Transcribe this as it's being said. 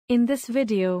In this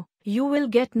video, you will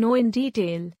get know in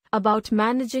detail about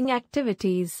managing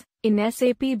activities in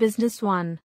SAP Business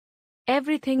One.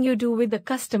 Everything you do with the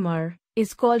customer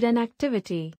is called an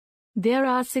activity. There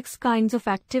are 6 kinds of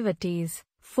activities: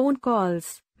 phone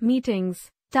calls,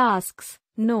 meetings, tasks,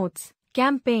 notes,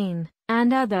 campaign,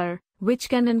 and other, which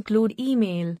can include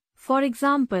email. For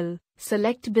example,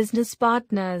 select business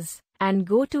partners and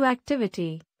go to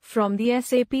activity from the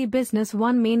SAP Business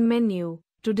One main menu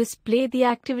to display the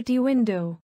activity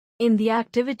window. In the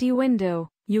activity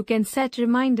window, you can set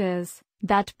reminders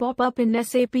that pop up in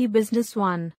SAP Business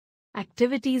One.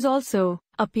 Activities also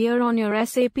appear on your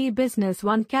SAP Business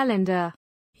One calendar.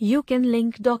 You can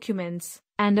link documents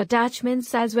and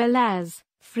attachments as well as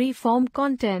free-form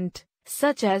content,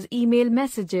 such as email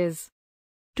messages.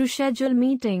 To schedule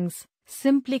meetings,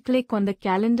 simply click on the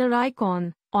calendar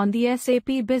icon on the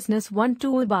SAP Business One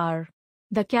toolbar.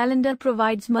 The calendar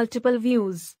provides multiple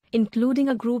views, including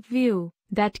a group view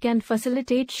that can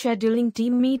facilitate scheduling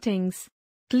team meetings.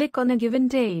 Click on a given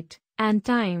date and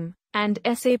time, and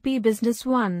SAP Business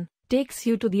One takes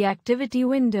you to the activity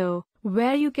window,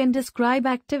 where you can describe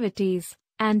activities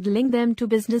and link them to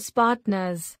business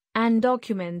partners and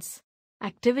documents.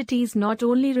 Activities not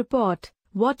only report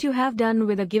what you have done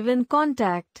with a given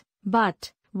contact,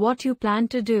 but what you plan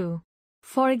to do.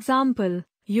 For example,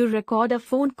 you record a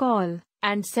phone call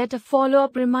and set a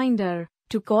follow-up reminder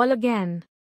to call again.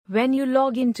 When you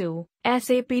log into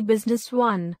SAP Business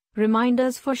One,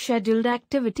 reminders for scheduled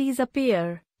activities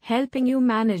appear, helping you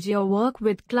manage your work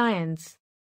with clients.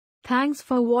 Thanks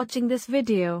for watching this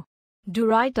video. Do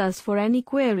write us for any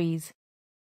queries.